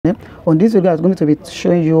On this video, I'm going to be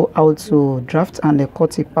showing you how to draft and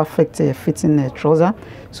cut a perfect fitting trouser.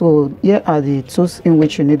 So here are the tools in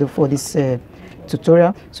which you need for this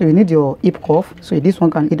tutorial. So you need your hip cuff. So this one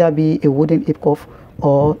can either be a wooden hip cuff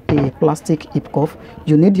or a plastic hip cuff.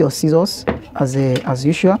 You need your scissors as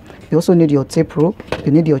usual. You also need your tape rule,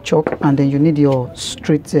 you need your chalk, and then you need your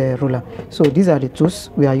straight ruler. So these are the tools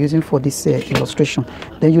we are using for this illustration.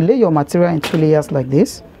 Then you lay your material in 2 layers like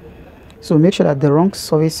this. So make sure that the wrong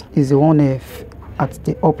surface is the one at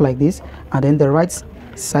the up like this, and then the right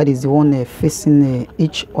side is the one facing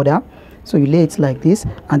each other. So you lay it like this,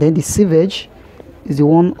 and then the sieve edge is the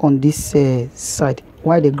one on this side,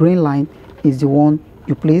 while the green line is the one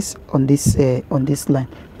you place on this line.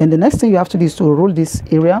 Then the next thing you have to do is to roll this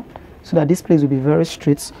area so that this place will be very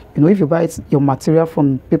straight. You know, if you buy your material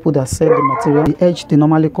from people that sell the material, the edge they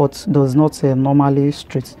normally cut does not normally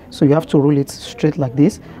straight. So you have to roll it straight like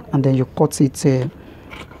this, and then you cut it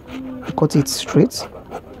straight.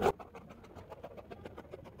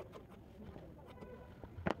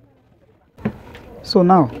 So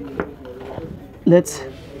now let's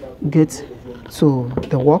get to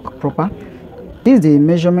the work proper. This is the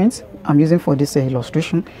measurement I'm using for this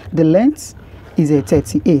illustration. The length is a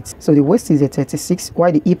 38, so the waist is a 36,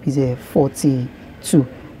 while the hip is a 42.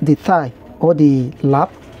 The thigh or the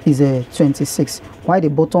lap is a 26, while the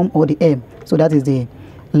bottom or the hem, so that is the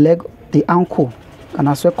leg, the ankle, and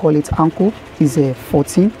as well call it ankle, is a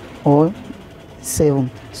 14 or 7.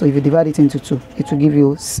 So if you divide it into 2, it will give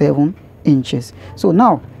you 7 inches. So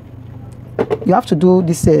now you have to do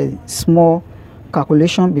this small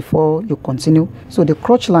calculation before you continue. So the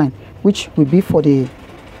crotch line, which will be for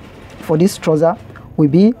this trouser, will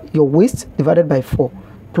be your waist divided by 4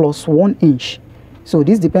 plus 1 inch. So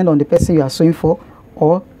this depends on the person you are sewing for,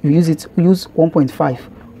 or you use 1.5,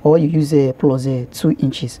 or you use plus 2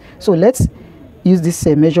 inches. So let's use this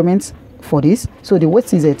measurement for this. So the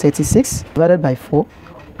waist is 36 divided by 4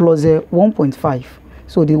 plus 1.5.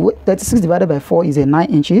 So the 36 divided by 4 is 9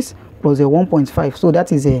 inches plus 1.5. So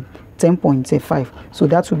that is 10.5. So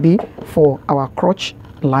that will be for our crotch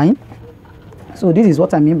line. So this is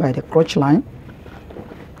what I mean by the crotch line.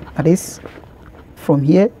 That is from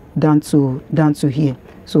here down to here.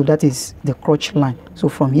 So that is the crotch line. So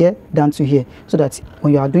from here down to here, so that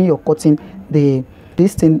when you are doing your cutting,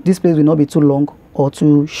 this place will not be too long or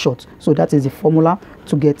too short. So that is the formula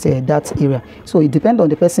to get that area. So it depends on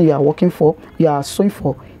the person you are working for, you are sewing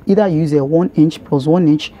for. Either you use a 1 inch plus 1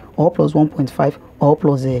 inch, or plus 1.5, or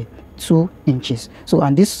plus 2 inches. So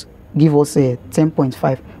and this give us a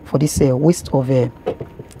 10.5 for this waist of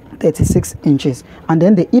 36 inches. And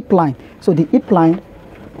then the hip line. So the hip line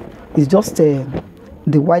is just the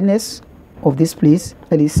wideness of this place.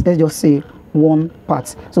 Let's just say 1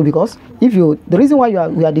 part. So because the reason why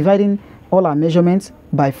we are dividing all our measurements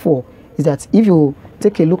by 4 is that if you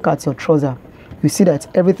take a look at your trouser, you see that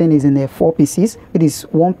everything is in 4 pieces. It is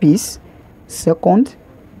 1 piece, second,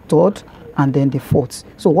 third, and then the fourth.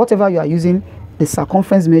 So whatever you are using, the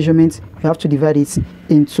circumference measurement, you have to divide it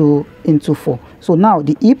into 4. So now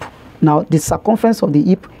the circumference of the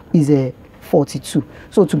hip is 42.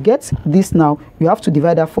 So to get this now, you have to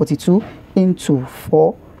divide that 42 into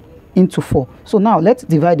 4. So now let's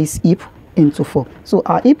divide this hip into 4. So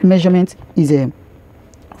our hip measurement is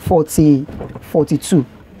 42.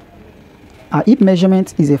 Our hip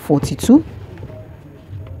measurement is 42.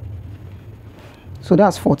 So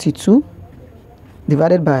that's 42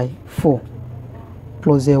 divided by 4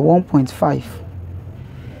 plus 1.5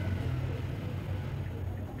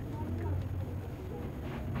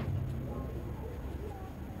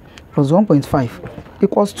 plus 1.5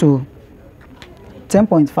 equals to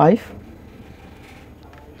 10.5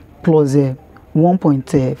 plus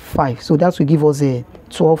 1.5. So that will give us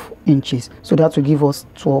 12 inches. So that will give us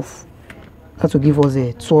 12. That will give us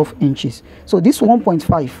 12 inches. So this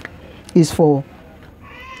 1.5 is for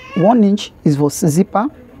 1 inch is for zipper,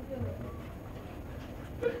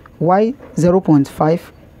 while 0.5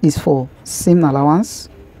 is for seam allowance.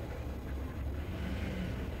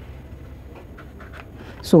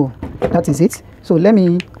 So that is it. So let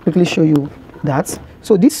me quickly show you that.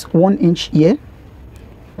 So this 1 inch here,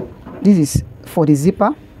 this is for the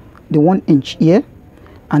zipper, the 1 inch here,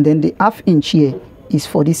 and then the ½ inch here is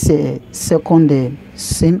for this second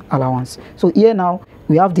seam allowance. So here now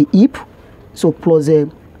we have the hip, so plus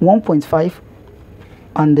 1.5,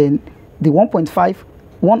 and then the 1.5,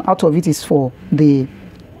 1 out of it is for the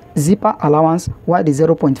zipper allowance, while the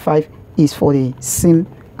 0.5 is for the seam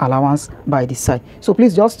allowance by the side. So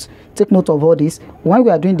please just take note of all this. When we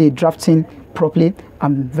are doing the drafting, properly,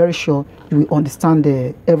 I'm very sure you will understand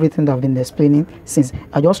everything that I've been explaining, since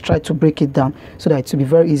I just tried to break it down so that it will be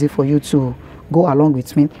very easy for you to go along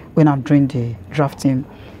with me when I'm doing the drafting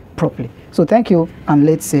properly. So thank you, and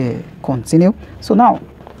let's continue. So now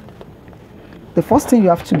the first thing you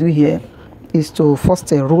have to do here is to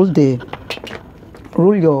first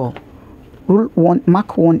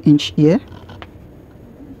mark 1 inch here.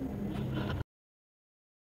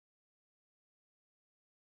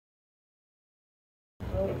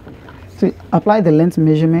 So apply the length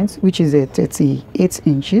measurement, which is 38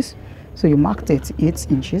 inches. So you mark 38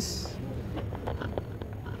 inches.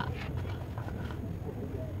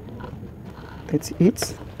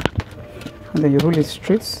 38, and then you roll it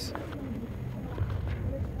straight.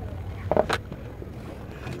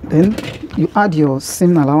 Then you add your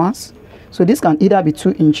seam allowance. So this can either be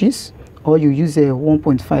 2 inches or you use a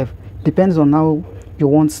 1.5. Depends on how you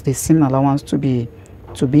want the seam allowance to be.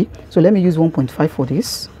 So let me use 1.5 for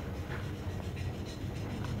this.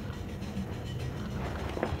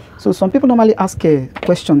 So some people normally ask a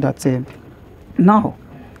question that now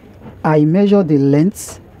I measure the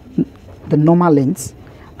length, the normal length,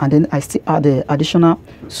 and then I still add the additional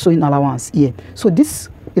sewing allowance here. So this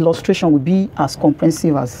illustration will be as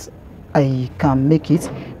comprehensive as I can make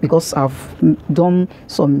it, because I've done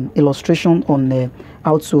some illustration on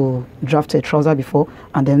how to draft a trouser before,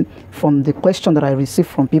 and then from the question that I received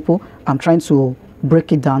from people, I'm trying to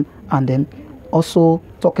break it down and then also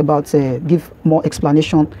talk about give more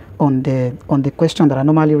explanation on the question that I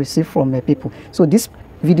normally receive from people. So this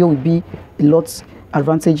video will be a lot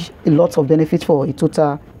of benefit for a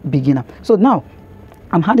total beginner. So now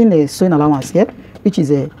I'm adding a sewing allowance here, which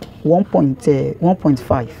is a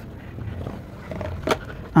 1.5.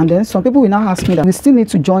 And then some people will now ask me that we still need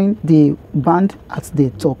to join the band at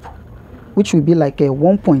the top, which will be like a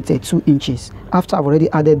 1.2 inches after I've already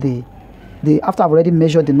added after I've already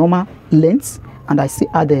measured the normal length and I still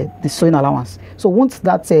added the sewing allowance. So won't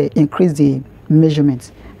that increase the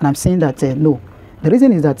measurement? And I'm saying that no. The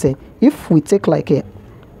reason is that if we take like a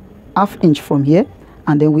 ½ inch from here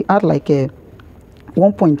and then we add like a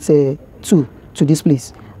 1.2 to this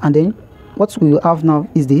place, and then what we will have now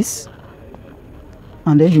is this,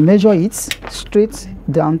 and then you measure it straight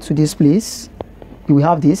down to this place, you will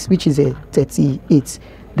have this, which is a 38.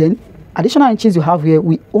 Then additional inches you have here,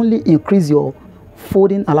 we only increase your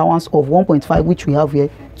folding allowance of 1.5, which we have here,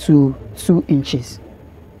 to 2 inches.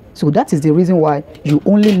 So that is the reason why you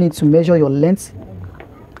only need to measure your length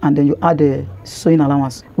and then you add the sewing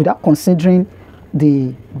allowance without considering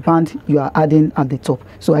the band you are adding at the top.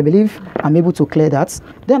 So I believe I'm able to clear that.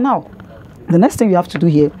 Then now the next thing you have to do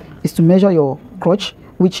here is to measure your crotch,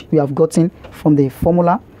 which we have gotten from the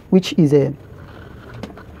formula, which is a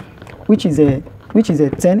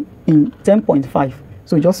 10.5.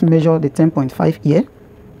 So just measure the 10.5 here.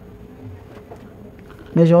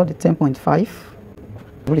 Measure the 10.5.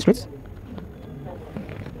 Really straight.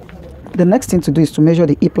 The next thing to do is to measure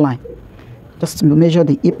the hip line. Just to measure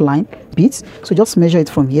the hip line bit. So just measure it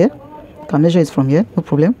from here. You can measure it from here, no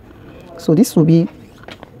problem. So this will be,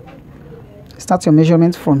 start your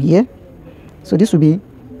measurement from here. So this will be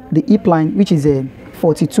the hip line, which is a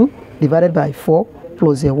 42 divided by 4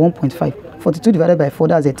 plus a 1.5. 42 divided by 4,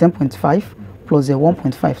 that's a 10.5 plus a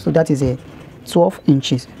 1.5. So that is a 12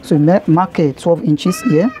 inches. So mark a 12 inches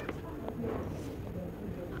here.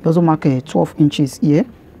 You also mark a 12 inches here.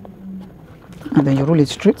 And then you roll it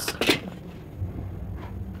straight.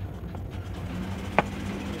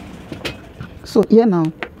 So here now,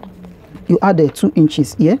 you add a 2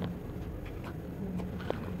 inches here.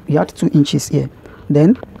 You add 2 inches here.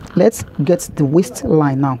 Then let's get the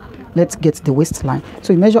waistline now. Let's get the waistline.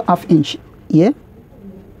 So you measure ½ inch here.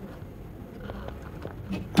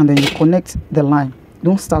 And then you connect the line.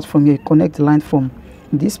 Don't start from here. You connect the line from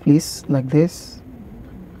this place like this.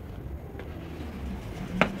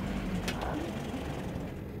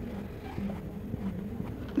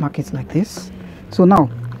 Mark it like this. So now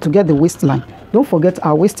to get the waistline, don't forget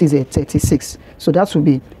our waist is a 36. So that will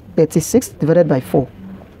be 36 divided by 4.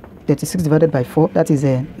 36 divided by 4, that is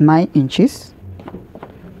a 9 inches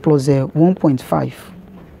plus a 1.5.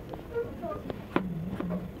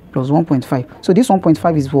 Plus 1.5. So this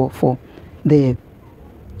 1.5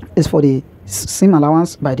 is for the seam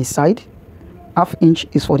allowance by the side. ½ inch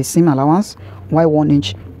is for the seam allowance, while 1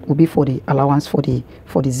 inch will be for the allowance for the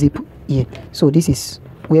zip here. So this is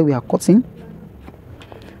where we are cutting.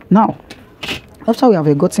 Now after we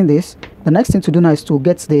have gotten this, the next thing to do now is to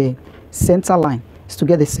get the center line. So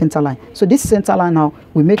this center line now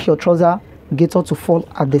will make your trouser gaiter to fall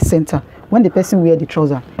at the center. When the person wear the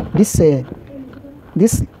trouser, this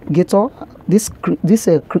gaiter, this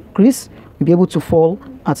crease you'll be able to fall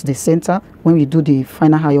at the center when we do the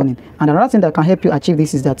final ironing. And another thing that can help you achieve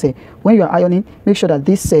this is that when you are ironing, make sure that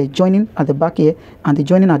this joining at the back here and the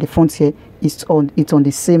joining at the front here is on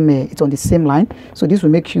the same line. So this will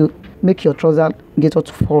make your trouser gaiter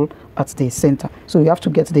to fall at the center. So you have to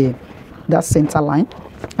get that center line,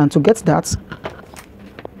 and to get that,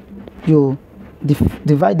 you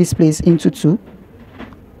divide this place into 2,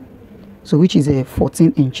 so which is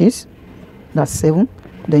 14 inches. That's 7.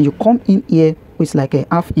 Then you come in here with like a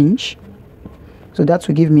 ½ inch, so that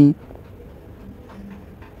will give me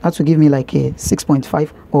like a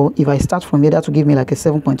 6.5, or if I start from here, that will give me like a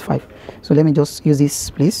 7.5. So let me just use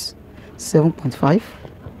this place, 7.5.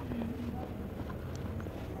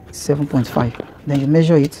 Then you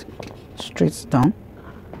measure it straight down,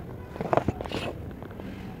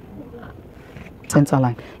 center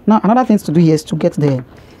line. Now another thing to do here is to get the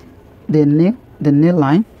nail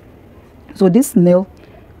line. So this nail,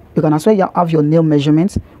 you can as well have your nail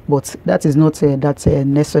measurement, but that is not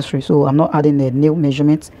necessary. So I'm not adding a nail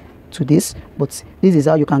measurement to this, but this is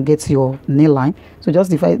how you can get your nail line. So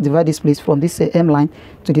just divide this place from this M line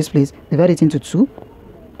to this place, divide it into 2,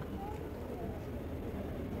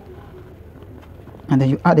 and then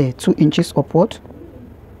you add 2 inches upward.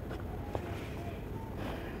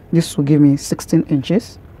 This will give me 16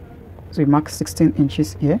 inches. So you mark 16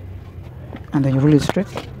 inches here, and then you roll it straight.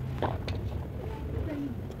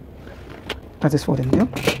 That is for the nail.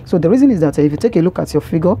 So the reason is that if you take a look at your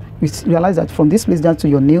figure, you realize that from this place down to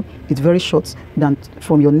your nail, it's very short than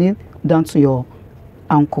from your nail down to your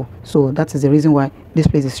ankle. So that is the reason why this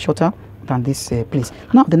place is shorter than this place.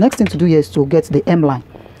 Now the next thing to do here is to get the M line.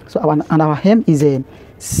 So our hem is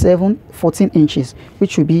 14 inches,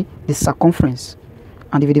 which will be the circumference.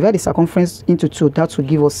 And if you divide the circumference into 2, that will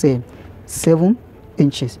give us 7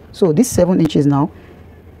 inches. So this 7 inches now,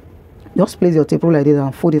 just place your tape rule like this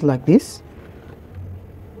and fold it like this.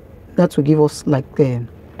 That will give us like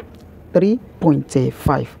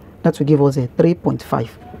 3.5. That will give us a 3.5.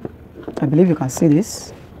 I believe you can see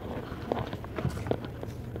this.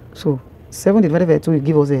 So 7 divided by 2 will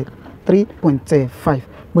give us a 3.5.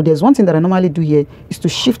 But there's one thing that I normally do here is to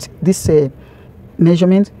shift this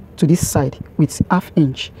measurement to this side with ½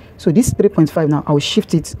 inch. So this 3.5 now, I will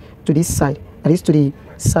shift it to this side, that is to the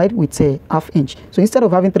side with ½ inch. So instead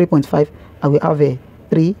of having 3.5, I will have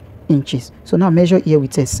 3 inches. So now measure here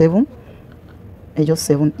with 7, and just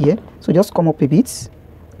 7 here. So just come up a bit,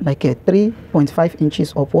 like 3.5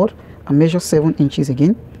 inches upward, and measure 7 inches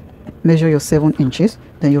again. Measure your 7 inches,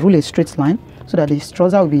 then you rule a straight line so that the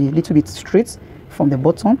trouser will be a little bit straight from the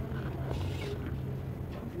bottom.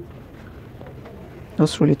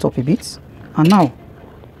 Just roll it up a bit. And now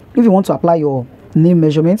if you want to apply your nail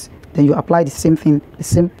measurements, then you apply the same thing, the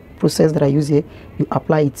same process that I use here. You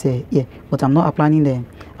apply it here, but I'm not applying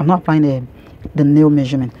the nail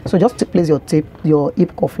measurement. So just place your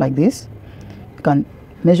hip cuff like this. You can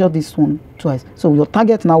measure this one twice. So your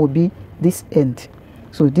target now would be this end.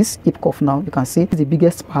 So this hip cuff now, you can see is the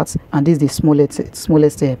biggest part and this is the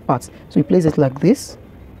smallest part. So you place it like this,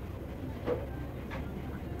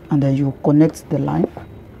 and then you connect the line.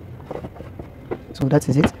 So that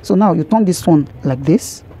is it. So now you turn this one like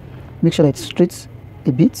this. Make sure that it's straight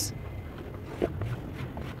a bit.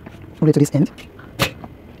 Roll it to this end,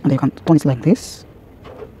 and then you can turn it like this.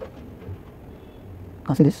 You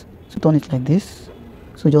can see this. So turn it like this.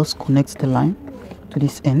 So just connect the line to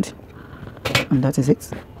this end, and that is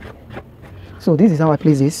it. So this is how I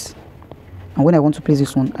place this, and when I want to place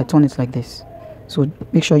this one, I turn it like this. So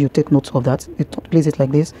make sure you take note of that. You place it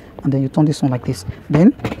like this, and then you turn this one like this.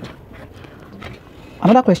 Then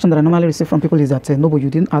another question that I normally receive from people is that no, but you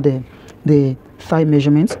didn't add the thigh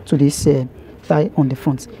measurement to this thigh on the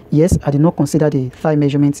front. Yes, I did not consider the thigh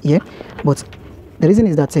measurements here, but the reason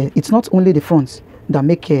is that it's not only the front that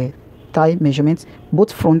make thigh measurements.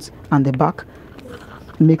 Both front and the back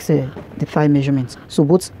makes the thigh measurements. So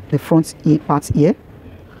both the front part here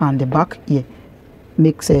and the back here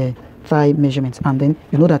makes thigh measurements, and then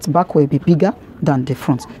you know that back will be bigger than the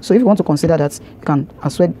front. So if you want to consider that, you can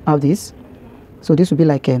as well have this. So this will be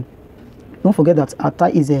like don't forget that our thigh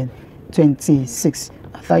is 26.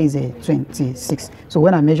 Our thigh is 26. So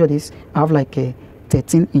when I measure this, I have like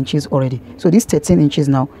 13 inches already. So this 13 inches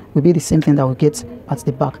now will be the same thing that we get at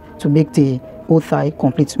the back to make the whole thigh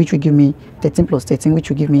complete, which will give me 13 plus 13, which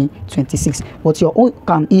will give me 26. But your own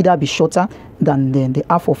can either be shorter than the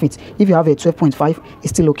half of it. If you have a 12.5, it's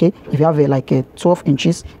still okay. If you have like 12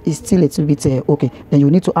 inches, it's still a little bit okay. Then you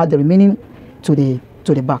need to add the remaining to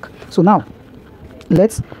the back. So now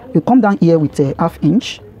you come down here with a ½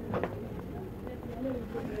 inch.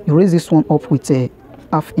 You raise this one up with a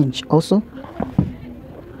 ½ inch also.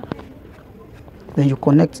 then you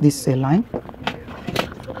connect this line.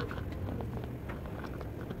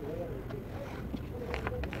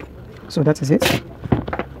 So that is it.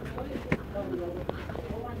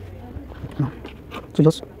 Now, so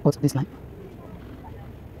just cut this line.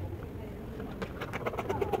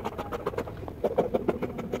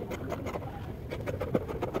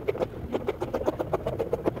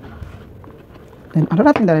 Then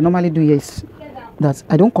another thing that I normally do here is that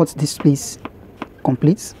I don't cut this place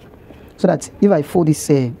complete, so that if I fold this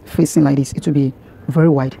facing like this, it will be very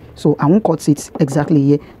wide. So I won't cut it exactly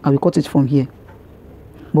here, I will cut it from here.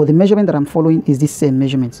 But the measurement that I'm following is this same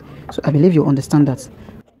measurement. So I believe you understand that.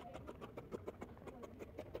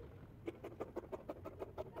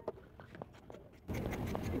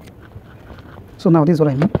 So now this is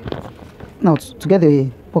what I mean. Now to get the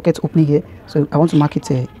pocket opening here, so I want to mark it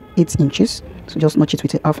 8 inches. So just notch it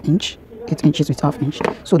with a ½ inch, 8 inches with ½ inch.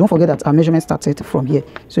 So don't forget that our measurement started from here.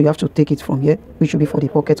 So you have to take it from here, which will be for the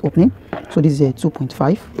pocket opening. So this is a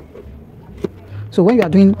 2.5. So when you are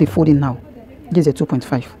doing the folding now, this is a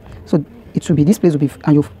 2.5. So it will be, this place will be,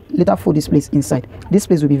 and you later fold this place inside. This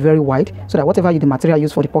place will be very wide, so that whatever the material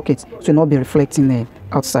used for the pocket will not be reflecting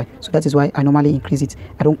outside. So that is why I normally increase it.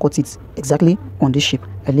 I don't cut it exactly on this shape.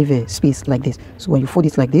 I leave a space like this. So when you fold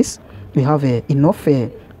it like this, you have enough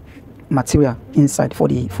material inside for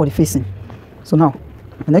the facing. So now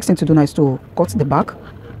the next thing to do now is to cut the back.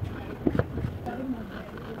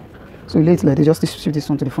 So you lay it like this, just shift this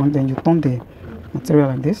one to the front, then you turn the material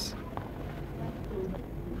like this.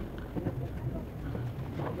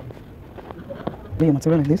 Lay your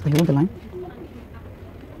material like this, then you hold the line.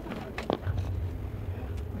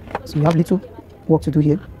 So you have little work to do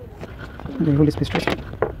here, and then you hold this piece straight.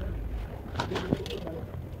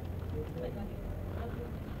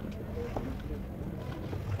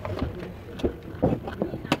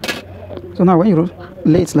 So now when you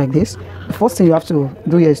lay it like this, the first thing you have to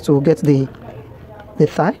do here is to get the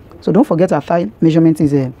thigh. So don't forget our thigh measurement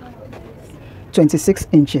is 26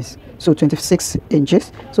 inches. So 26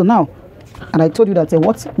 inches. So now, and I told you that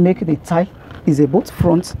what make the thigh is both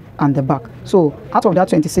front and the back. So out of that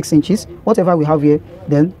 26 inches, whatever we have here,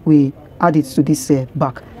 then we add it to this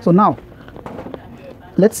back. So now,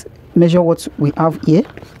 let's measure what we have here.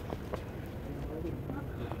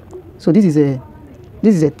 So this is a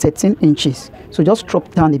 13 inches. So just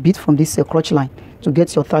drop down a bit from this crotch line to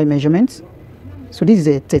get your thigh measurement. So this is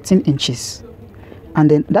a 13 inches. And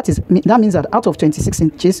then that means that out of 26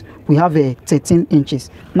 inches, we have a 13 inches.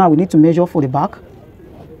 Now we need to measure for the back.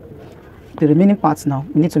 The remaining parts now,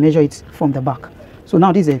 we need to measure it from the back. So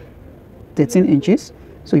now this is a 13 inches.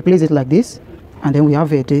 So we place it like this. And then we have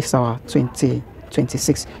this our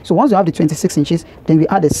 26. So once you have the 26 inches, then we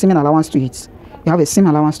add a seaming allowance to it. You have a seam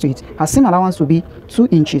allowance to it. A seam allowance will be 2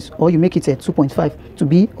 inches, or you make it a 2.5 to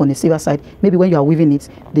be on the safer side. Maybe when you are weaving it,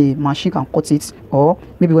 the machine can cut it, or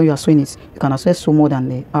maybe when you are sewing it, you can as well sew more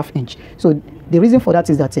than a ½ inch. So the reason for that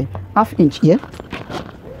is that ½ inch here,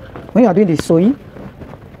 when you are doing the sewing,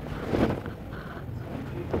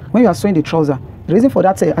 when you are sewing the trouser, the reason for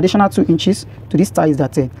that additional 2 inches to this tie is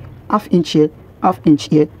that ½ inch here, ½ inch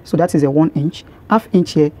here, so that is a 1 inch. ½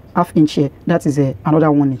 inch here, ½ inch here, that is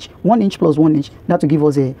another 1 inch. 1 inch plus 1 inch, that will give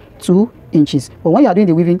us 2 inches. But when you are doing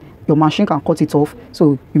the weaving, your machine can cut it off,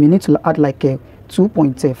 so you may need to add like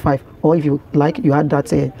 2.5, or if you like, you add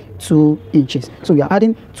that 2 inches. So we are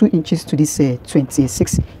adding 2 inches to this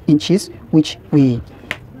 26 inches, which we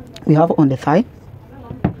have on the thigh.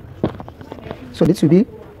 So this will be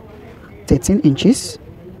 13 inches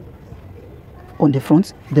on the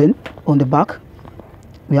front. Then on the back,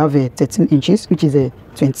 we have 13 inches, which is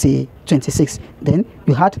 26. Then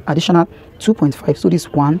you had additional 2.5, so this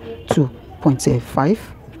 2.5.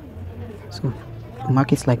 So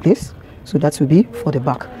mark it like this. So that will be for the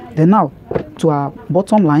back. Then now to our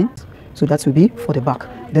bottom line, so that will be for the back.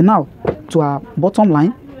 Then now to our bottom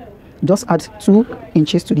line, just add 2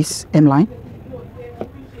 inches to this M line.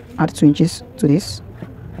 Add 2 inches to this.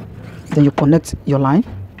 Then you connect your line.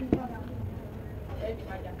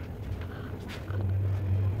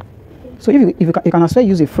 So if you can as well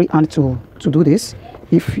use a free hand to do this.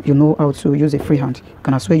 If you know how to use a free hand, you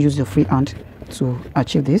can as well use your free hand to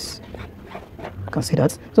achieve this. You can see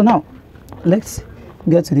that. So now let's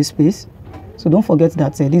get to this piece. So don't forget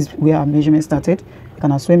that this is where our measurement started. You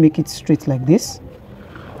can as well make it straight like this.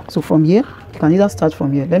 So from here, you can either start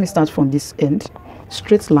from here. Let me start from this end,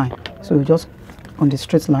 straight line. So just on the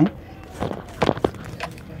straight line.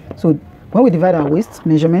 So when we divide our waist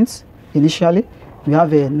measurements initially, we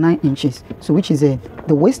have 9 inches. So which is the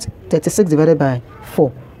waist 36 divided by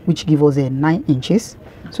 4, which gives us 9 inches.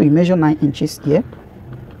 So you measure 9 inches here,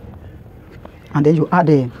 and then you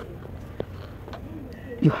add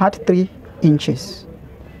you add 3 inches.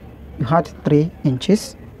 You add 3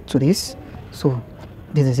 inches to this. So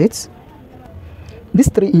this is it. These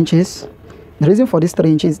 3 inches, the reason for these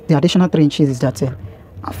 3 inches, the additional 3 inches is that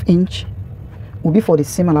 ½ inch will be for the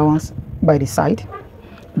seam allowance by the side.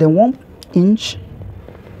 Then 1 inch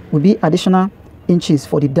will be additional inches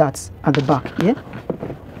for the darts at the back here.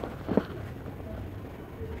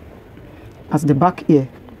 At the back here,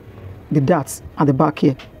 the darts at the back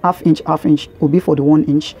here, ½ inch will be for the 1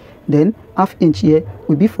 inch. Then ½ inch here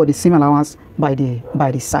will be for the seam allowance by the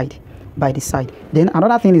side. Then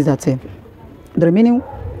another thing is that the remaining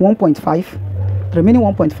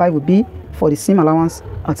 1.5 will be for the seam allowance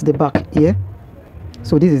at the back here.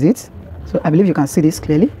 So this is it. So I believe you can see this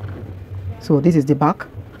clearly. So this is the back.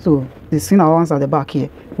 So the seam allowance at the back here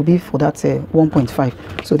will be for that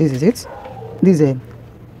 1.5. So this is it. This is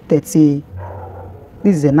 30.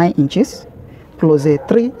 This is 9 inches plus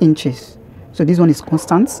 3 inches. So this one is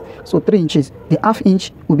constant. So 3 inches. The ½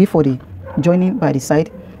 inch will be for the joining by the side.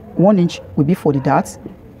 1 inch will be for the darts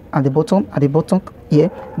at the bottom here.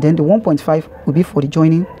 Then the 1.5 will be for the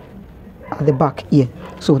joining at the back here.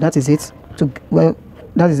 So that is it.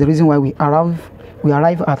 That is the reason why we arrive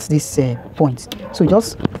at this point. So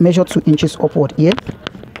just measure 2 inches upward here.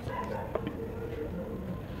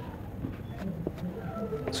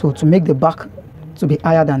 So to make the back to be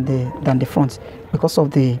higher than the front because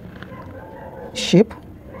of the shape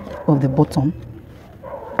of the bottom.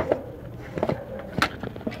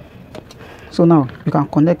 So now you can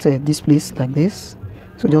connect this place like this.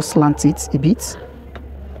 So just slant it a bit,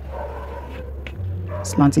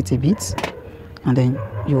 and then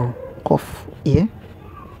you cuff here.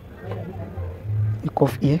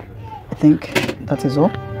 I think that is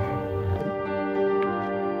all.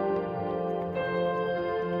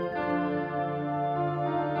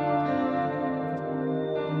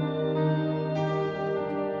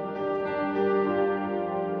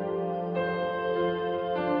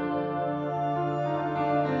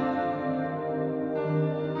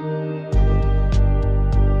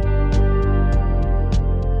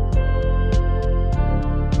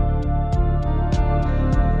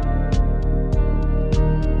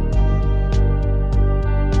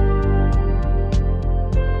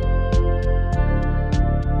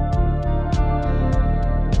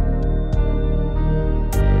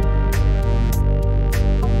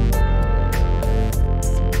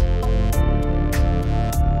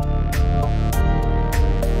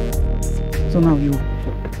 So now you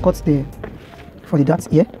cut for the darts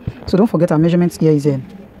here. So don't forget our measurement here is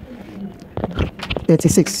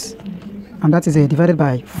 36, and that is divided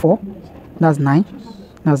by 4. That's 9.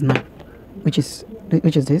 That's 9. Which is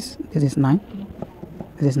this? This is 9.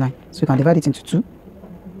 This is 9. So you can divide it into 2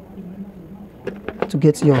 to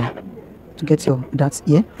get your darts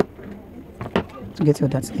here.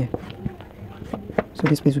 So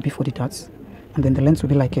this place will be for the darts, and then the length will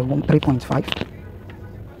be like 3.5.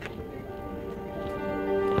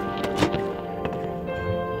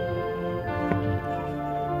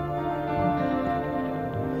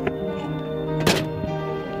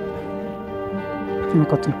 I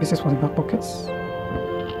cut 2 pieces for the back pockets.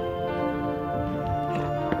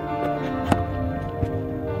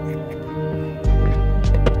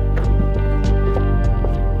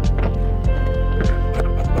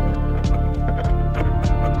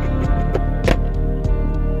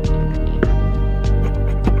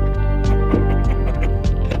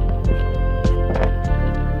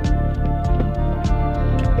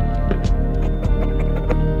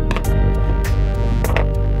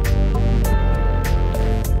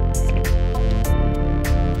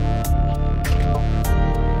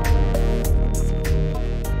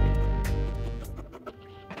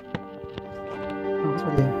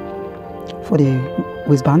 For the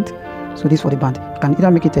waistband, so this for the band, you can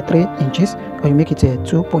either make it 3 inches or you make it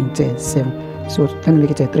 2.7. So let me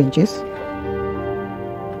make it 3 inches.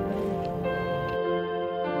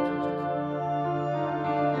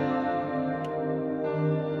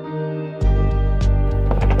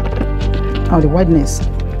 Now the wideness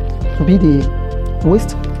will be the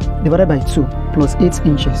waist divided by 2 plus 8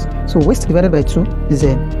 inches. So waist divided by 2 is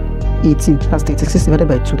 18. That's 36 divided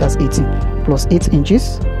by 2. That's 18 plus 8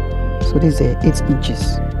 inches. So this is 8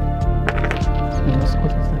 inches. So let's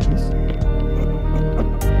cut it like this.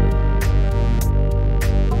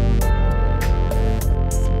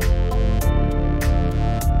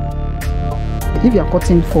 If you are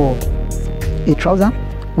cutting for a trouser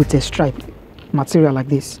with a stripe material like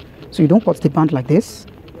this, so you don't cut the band like this. So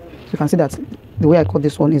you can see that the way I cut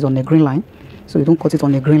this one is on a green line. So you don't cut it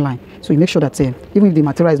on a green line. So you make sure that even if the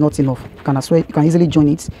material is not enough, you can easily join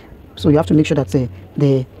it. So you have to make sure that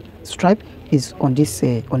stripe is on this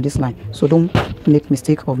line, so don't make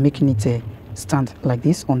mistake of making it stand like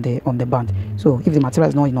this on the band. So if the material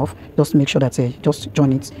is not enough, just make sure that just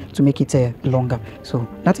join it to make it longer. So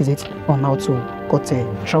that is it on how to cut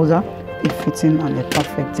a trouser, a fitting and a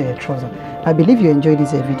perfect trouser. I believe you enjoyed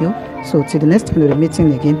this video. So till the next time we're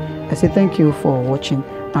meeting again, I say thank you for watching,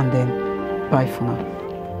 and then bye for now.